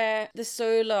where the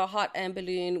solar hot air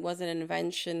balloon was an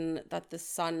invention that the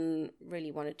son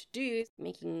really wanted to do,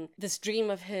 making this dream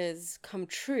of his come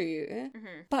true.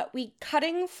 Mm-hmm. But we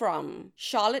cutting from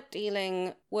Charlotte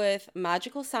dealing with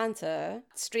magical Santa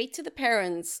straight to the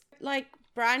parents. Like,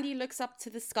 Brandy looks up to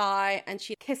the sky and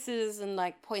she kisses and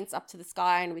like points up to the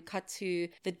sky, and we cut to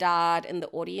the dad in the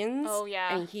audience. Oh,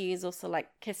 yeah. And he's also like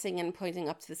kissing and pointing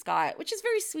up to the sky, which is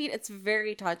very sweet. It's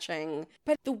very touching.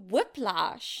 But the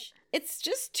whiplash, it's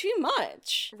just too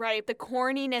much. Right. The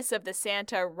corniness of the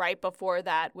Santa right before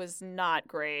that was not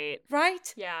great.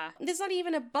 Right? Yeah. There's not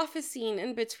even a buffer scene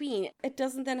in between. It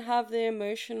doesn't then have the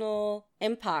emotional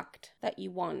impact that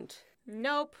you want.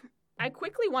 Nope. I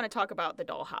quickly want to talk about the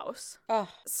dollhouse. Oh.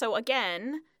 So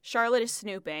again, Charlotte is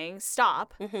snooping.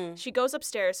 Stop. Mm-hmm. She goes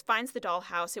upstairs, finds the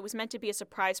dollhouse. It was meant to be a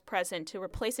surprise present to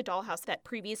replace a dollhouse that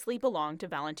previously belonged to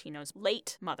Valentino's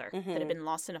late mother that had been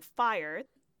lost in a fire.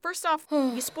 First off,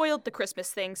 you spoiled the Christmas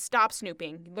thing. Stop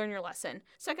snooping. Learn your lesson.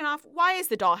 Second off, why is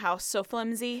the dollhouse so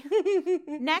flimsy?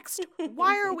 Next,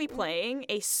 why are we playing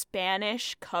a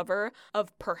Spanish cover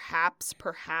of Perhaps,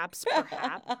 Perhaps,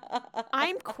 Perhaps?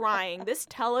 I'm crying. This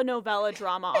telenovela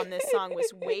drama on this song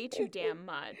was way too damn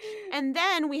much. And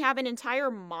then we have an entire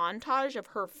montage of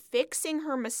her fixing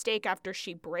her mistake after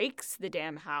she breaks the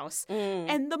damn house.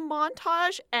 And the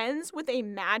montage ends with a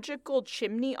magical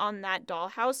chimney on that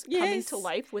dollhouse coming to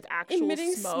life with actual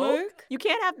emitting smoke. You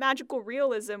can't have magical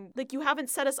realism. Like, you haven't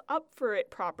set us up for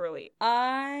it properly.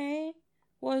 I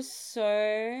was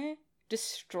so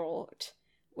distraught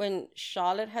when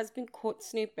Charlotte has been caught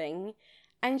snooping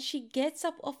and she gets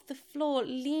up off the floor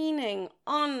leaning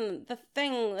on the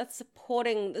thing that's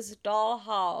supporting this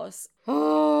dollhouse.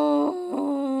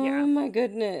 Oh, yeah. My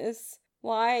goodness.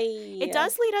 Why? It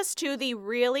does lead us to the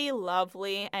really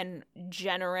lovely and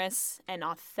generous and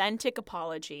authentic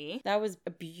apology. That was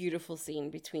a beautiful scene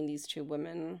between these two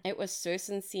women. It was so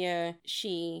sincere.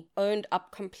 She owned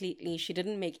up completely. She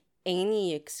didn't make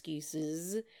any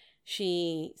excuses.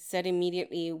 She said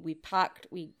immediately, we packed,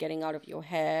 we getting out of your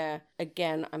hair.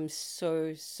 Again, I'm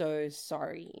so, so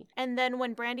sorry. And then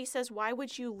when Brandy says, why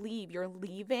would you leave? You're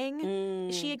leaving?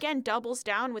 She again doubles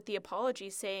down with the apology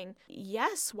saying,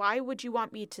 yes, why would you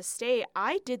want me to stay?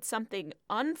 I did something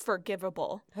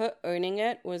unforgivable. Her owning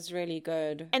it was really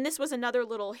good. And this was another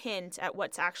little hint at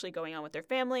what's actually going on with their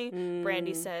family.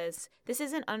 Brandy says, this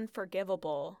isn't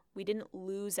unforgivable. We didn't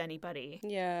lose anybody.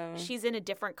 Yeah. She's in a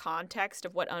different context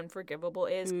of what unforgivable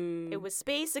is. It was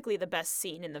basically the best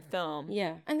scene in the film.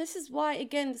 Yeah. And this is why,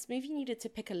 again, this movie needed to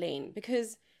pick a lane.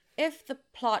 Because if the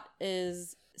plot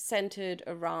is centered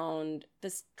around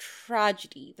this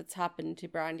tragedy that's happened to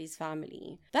Brandy's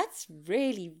family, that's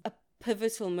really a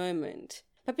pivotal moment.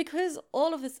 But because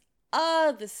all of this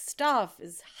other stuff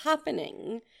is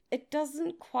happening, it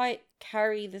doesn't quite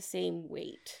carry the same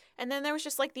weight. And then there was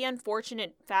just like the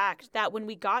unfortunate fact that when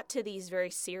we got to these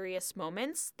very serious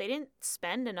moments, they didn't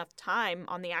spend enough time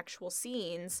on the actual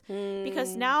scenes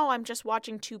because now I'm just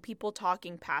watching two people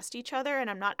talking past each other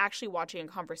and I'm not actually watching a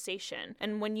conversation.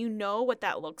 And when you know what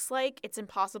that looks like, it's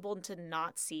impossible to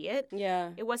not see it.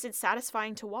 Yeah. It wasn't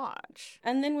satisfying to watch.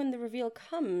 And then when the reveal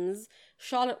comes,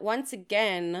 Charlotte once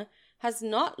again has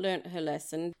not learnt her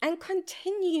lesson and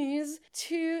continues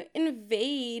to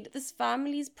invade this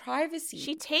family's privacy.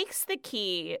 She takes the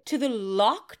key to the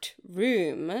locked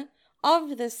room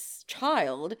of this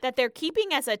child that they're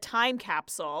keeping as a time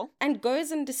capsule and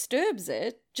goes and disturbs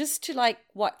it just to, like,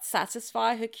 what,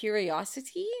 satisfy her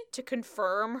curiosity? To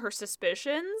confirm her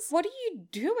suspicions? What are you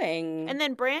doing? And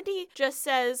then Brandy just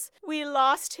says, we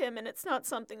lost him and it's not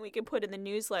something we can put in the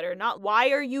newsletter. Not,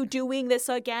 why are you doing this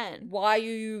again? Why are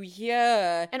you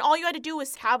here? And all you had to do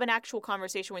was have an actual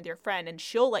conversation with your friend and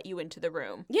she'll let you into the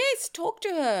room. Yes, talk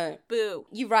to her. Boo.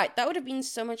 You're right. That would have been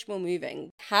so much more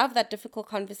moving. Have that difficult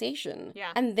conversation.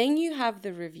 Yeah. And then you have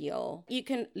the reveal. You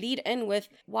can lead in with,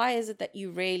 why is it that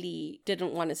you really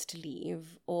didn't want us to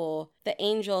leave? Or the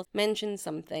angel mentioned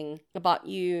something about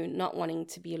you not wanting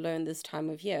to be alone this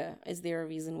time of year. Is there a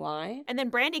reason why? And then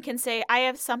Brandy can say, I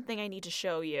have something I need to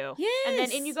show you. Yes. And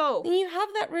then in you go. And you have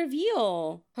that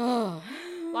reveal.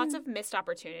 Lots of missed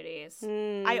opportunities.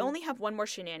 I only have one more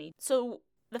shenanigan. So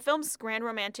the film's grand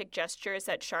romantic gesture is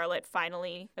that Charlotte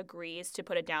finally agrees to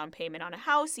put a down payment on a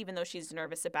house, even though she's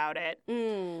nervous about it.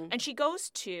 And she goes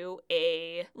to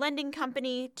a lending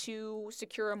company to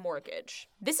secure a mortgage.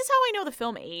 This is how I know the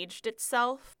film aged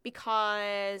itself,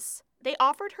 because they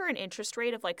offered her an interest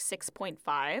rate of like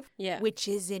 6.5, which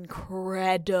is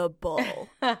incredible.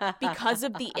 Because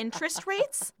of the interest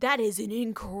rates, that is an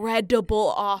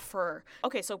incredible offer.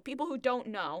 Okay, so people who don't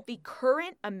know, the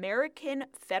current American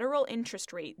federal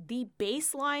interest rate, the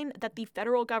baseline that the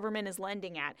federal government is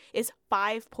lending at, is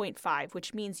 5.5,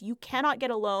 which means you cannot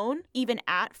get a loan even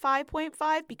at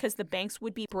 5.5 because the banks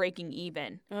would be breaking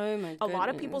even. Oh my goodness. A lot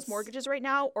of people's mortgages right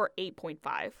now are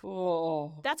 8.5.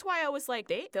 Oh. That's why I was like,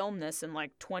 they filmed this in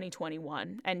like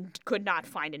 2021 and could not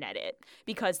find an edit,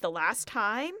 because the last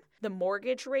time the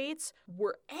mortgage rates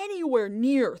were anywhere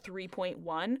near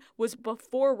 3.1 was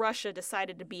before Russia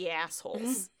decided to be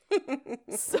assholes.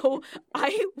 So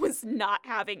I was not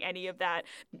having any of that.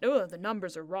 No, the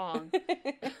numbers are wrong.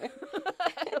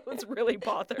 I was really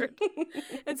bothered.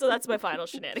 And so that's my final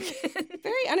shenanigan.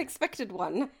 Very unexpected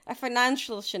one. A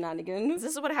financial shenanigan. This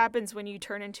is what happens when you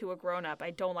turn into a grown-up.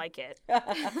 I don't like it.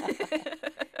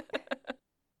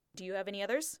 Do you have any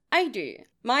others? I do.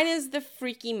 Mine is the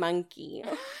freaky monkey.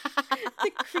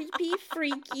 The creepy,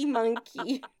 freaky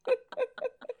monkey.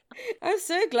 I'm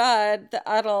so glad the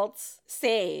adults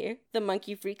say the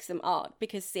monkey freaks them out,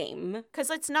 because same. Because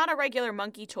it's not a regular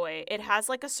monkey toy. It has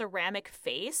like a ceramic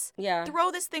face. Yeah.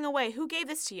 Throw this thing away. Who gave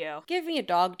this to you? Give me a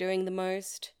dog doing the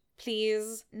most,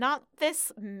 please. Not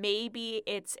this, maybe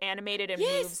it's animated and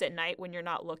moves at night when you're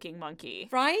not looking monkey.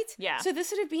 Right? Yeah. So this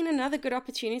would have been another good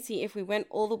opportunity if we went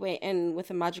all the way in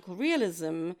with a magical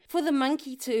realism for the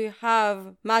monkey to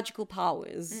have magical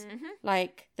powers.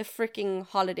 Like the freaking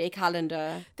holiday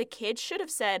calendar. The kids should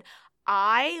have said,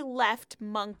 I left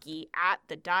Monkey at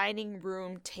the dining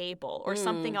room table or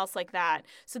something else like that.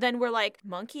 So then we're like,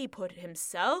 Monkey put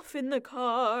himself in the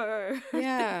car.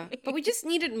 Yeah, but we just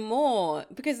needed more,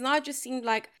 because now it just seemed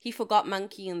like he forgot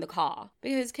Monkey in the car,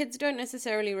 because kids don't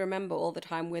necessarily remember all the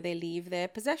time where they leave their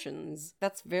possessions.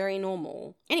 That's very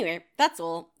normal. Anyway, that's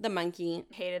all. The monkey.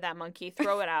 Hated that monkey.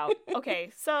 Throw it out.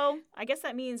 Okay, so I guess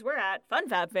that means we're at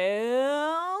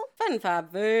FunFabville.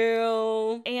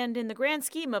 FunFabville. And in the grand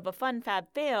scheme of a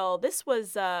FunFabville, this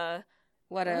was,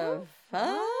 what a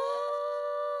fun...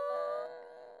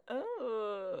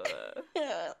 Oh.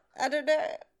 I don't know.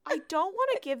 I don't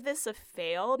want to give this a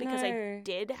fail because No. I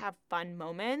did have fun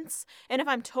moments. And if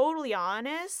I'm totally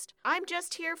honest, I'm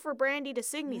just here for Brandy to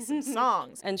sing me some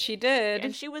songs. And she did.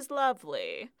 And she was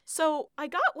lovely. So I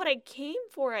got what I came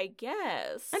for, I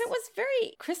guess. And it was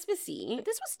very Christmassy. But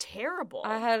this was terrible.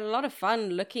 I had a lot of fun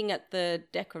looking at the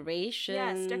decorations.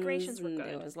 Yes, decorations were and good.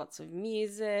 There was lots of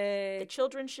music. The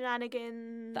children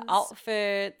shenanigans. The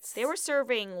outfits. They were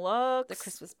serving looks. The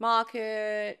Christmas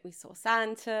market. We saw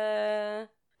Santa.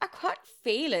 I can't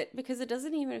feel it because it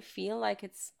doesn't even feel like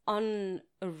it's on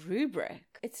a rubric.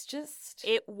 It's just...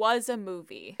 It was a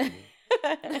movie.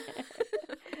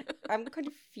 I'm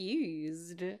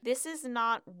confused. This is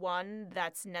not one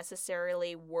that's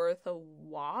necessarily worth a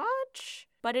watch,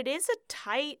 but it is a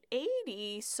tight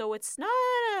 80, so it's not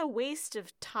a waste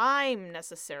of time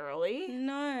necessarily.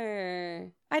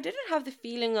 No. I didn't have the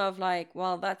feeling of like,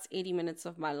 well, that's 80 minutes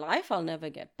of my life I'll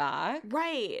never get back.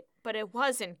 Right. but it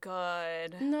wasn't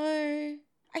good. No.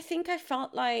 I think I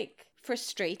felt like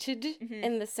frustrated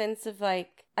in the sense of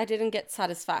like I didn't get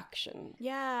satisfaction.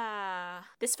 Yeah.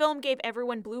 This film gave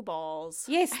everyone blue balls.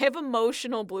 Yes. I have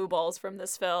emotional blue balls from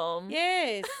this film.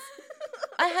 Yes.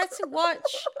 I had to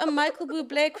watch a Michael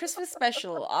Bublé Christmas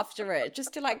special after it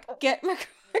just to like get my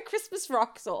Christmas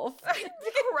rocks off. I'm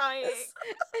crying.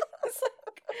 It's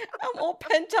like I'm all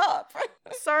pent up.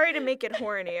 Sorry to make it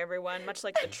horny, everyone, much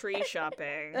like the tree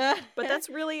shopping. But that's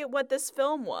really what this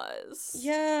film was.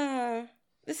 Yeah.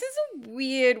 This is a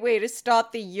weird way to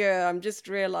start the year, I'm just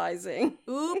realizing.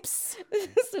 Oops. This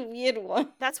is a weird one.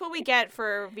 That's what we get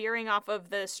for veering off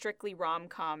of the strictly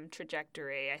rom-com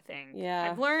trajectory, I think. Yeah.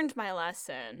 I've learned my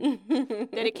lesson.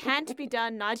 That it can't be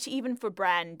done, not even for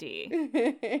brandy.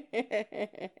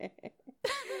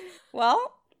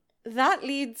 Well, that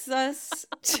leads us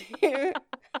to...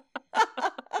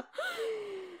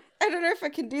 I don't know if I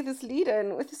can do this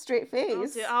lead-in with a straight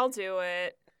face. I'll do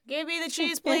it. Give me the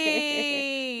cheese,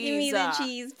 please. Give me the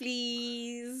cheese,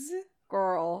 please.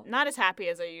 Girl. Not as happy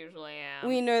as I usually am.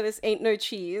 We know this ain't no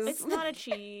cheese. It's not a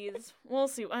cheese. We'll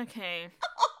see. Okay.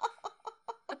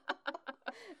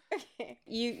 Okay.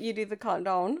 You do the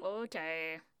countdown.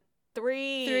 Okay.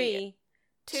 3, 3,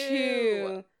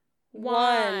 2, 1.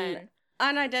 1.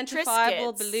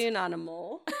 Unidentifiable Triscuits. balloon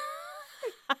animal.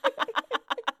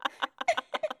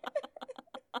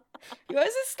 Yours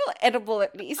is still edible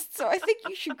at least, so I think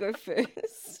you should go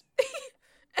first.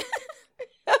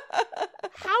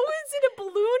 How is it a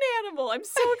balloon animal? I'm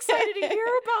so excited to hear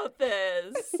about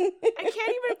this. I can't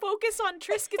even focus on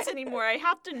Triscuits anymore. I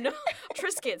have to know.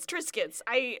 Triscuits.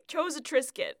 I chose a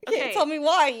Triscuit. Okay, tell me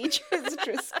why you chose a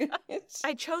Triscuit.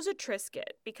 I chose a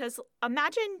Triscuit because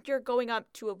imagine you're going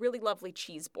up to a really lovely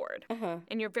cheese board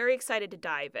and you're very excited to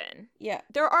dive in. Yeah.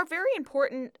 There are very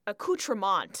important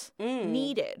accoutrements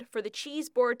needed for the cheese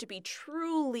board to be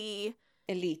truly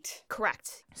elite.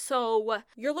 correct. So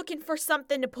you're looking for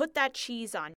something to put that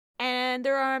cheese on. And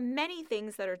there are many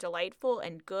things that are delightful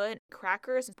and good.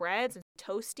 Crackers, and breads, and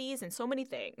toasties, and so many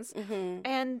things.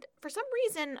 And for some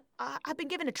reason, I've been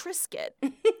given a Triscuit.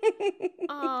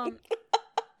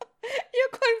 Your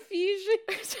confusion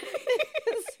is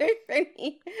so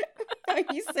funny how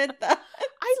you said that.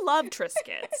 I love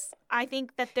Triscuits. I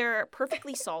think that they're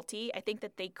perfectly salty. I think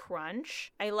that they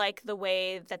crunch. I like the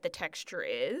way that the texture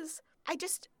is. I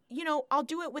just, I'll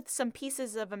do it with some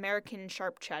pieces of American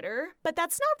sharp cheddar, but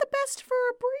that's not the best for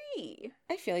a brie.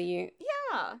 I feel you.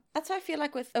 Yeah. That's how I feel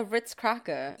like with a Ritz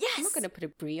cracker. Yes. I'm not going to put a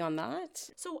brie on that.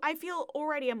 So I feel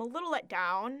already I'm a little let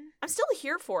down. I'm still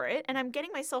here for it, and I'm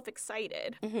getting myself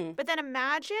excited. But then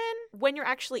imagine when you're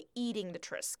actually eating the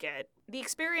Triscuit. The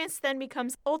experience then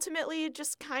becomes ultimately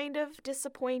just kind of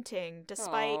disappointing,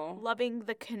 despite loving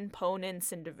the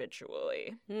components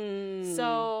individually.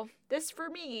 So this, for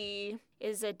me,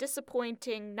 is a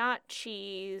disappointing, not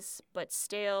cheese, but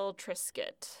stale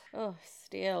Triscuit. Oh,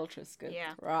 stale Triscuit.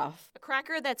 Yeah. Rough. A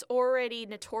cracker that's already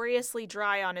notoriously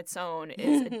dry on its own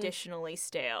is additionally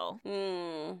stale.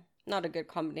 Not a good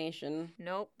combination.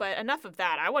 Nope, but enough of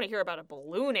that. I want to hear about a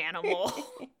balloon animal.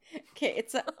 Okay,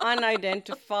 it's an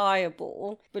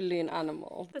unidentifiable balloon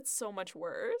animal. That's so much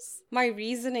worse. My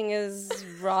reasoning is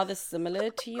rather similar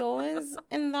to yours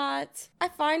in that I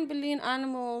find balloon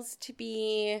animals to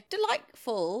be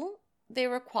delightful. They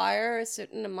require a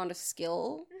certain amount of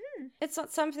skill. It's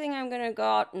not something I'm going to go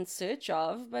out in search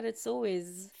of, but it's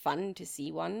always fun to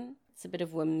see one. It's a bit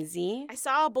of whimsy. I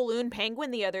saw a balloon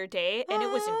penguin the other day, and it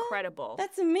was incredible.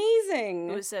 That's amazing.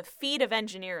 It was a feat of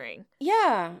engineering.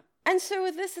 Yeah. And so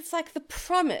with this, it's like the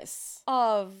promise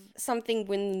of something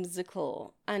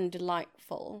whimsical and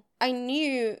delightful. I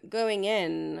knew going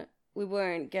in we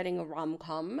weren't getting a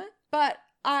rom-com, but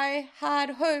I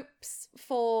had hopes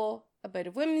for a bit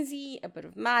of whimsy, a bit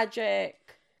of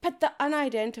magic. But the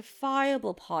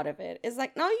unidentifiable part of it is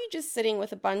like now you're just sitting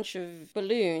with a bunch of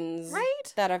balloons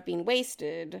that have been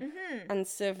wasted and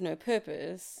serve no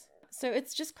purpose. So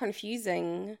it's just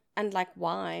confusing. And like,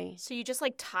 why? So you just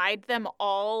like tied them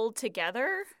all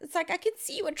together? It's like I could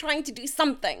see you were trying to do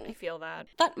something. I feel that.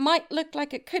 That might look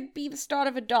like it could be the start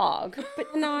of a dog.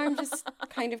 But now I'm just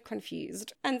kind of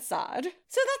confused and sad.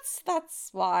 So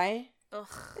that's why. Ugh.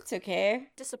 It's okay.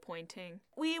 Disappointing.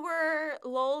 We were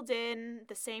lulled in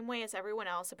the same way as everyone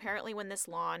else. Apparently when this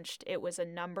launched, it was a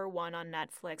 #1 on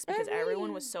Netflix because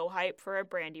everyone was so hyped for a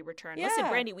Brandy return. Yeah. Listen,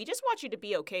 Brandy, we just want you to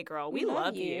be okay, girl. We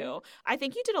love you. I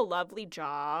think you did a lovely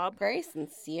job. Very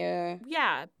sincere.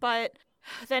 Yeah, but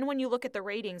then when you look at the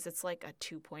ratings, it's like a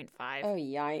 2.5. Oh,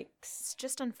 yikes. It's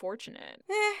just unfortunate.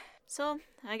 So,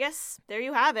 I guess there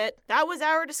you have it. That was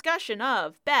our discussion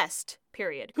of best,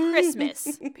 period,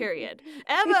 Christmas, period,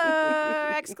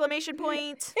 ever, exclamation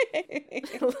point.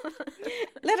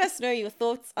 Let us know your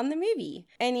thoughts on the movie.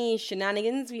 Any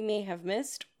shenanigans we may have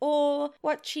missed, or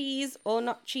what cheese or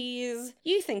not cheese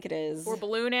you think it is. Or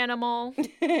balloon animal.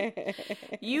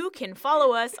 You can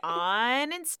follow us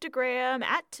on Instagram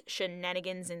at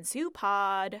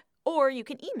shenanigansensuepod, or you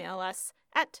can email us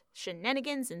at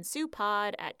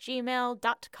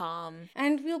shenanigansensuepod@gmail.com.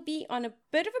 And we'll be on a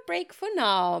bit of a break for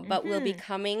now, but we'll be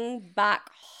coming back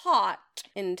hot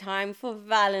in time for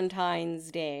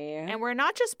Valentine's Day. And we're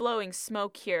not just blowing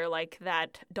smoke here like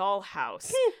that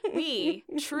dollhouse. We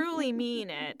truly mean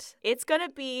it. It's going to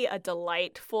be a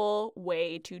delightful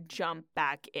way to jump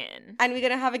back in. And we're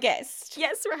going to have a guest.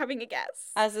 Yes, we're having a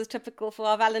guest. As is typical for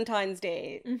our Valentine's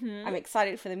Day. I'm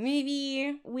excited for the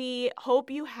movie. We hope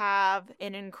you have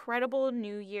an incredible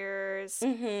New Year's.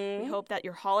 We hope that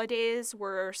your holidays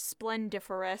were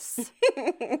splendiferous.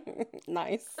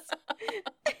 Nice.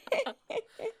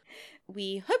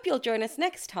 We hope you'll join us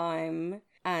next time.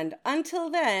 And until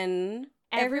then,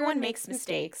 everyone makes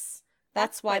mistakes.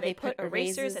 That's why they put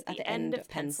erasers at the end of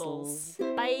pencils.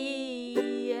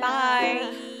 Bye.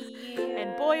 Bye.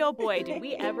 And boy, oh boy, did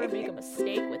we ever make a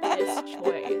mistake with this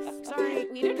choice. Sorry.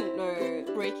 We didn't know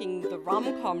breaking the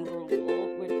rom-com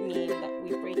rule would mean that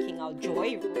we're breaking our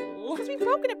joy rule. Because we've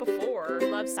broken it before.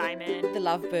 Love, Simon. The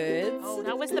Lovebirds. Oh,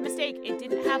 that was the mistake. It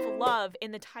didn't have love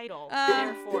in the title.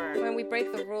 Therefore, when we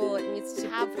break the rule, it needs to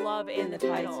have love in the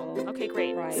title. Okay,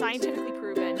 great. Right. Scientifically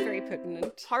proven. Very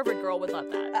pertinent. Harvard girl would love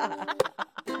that.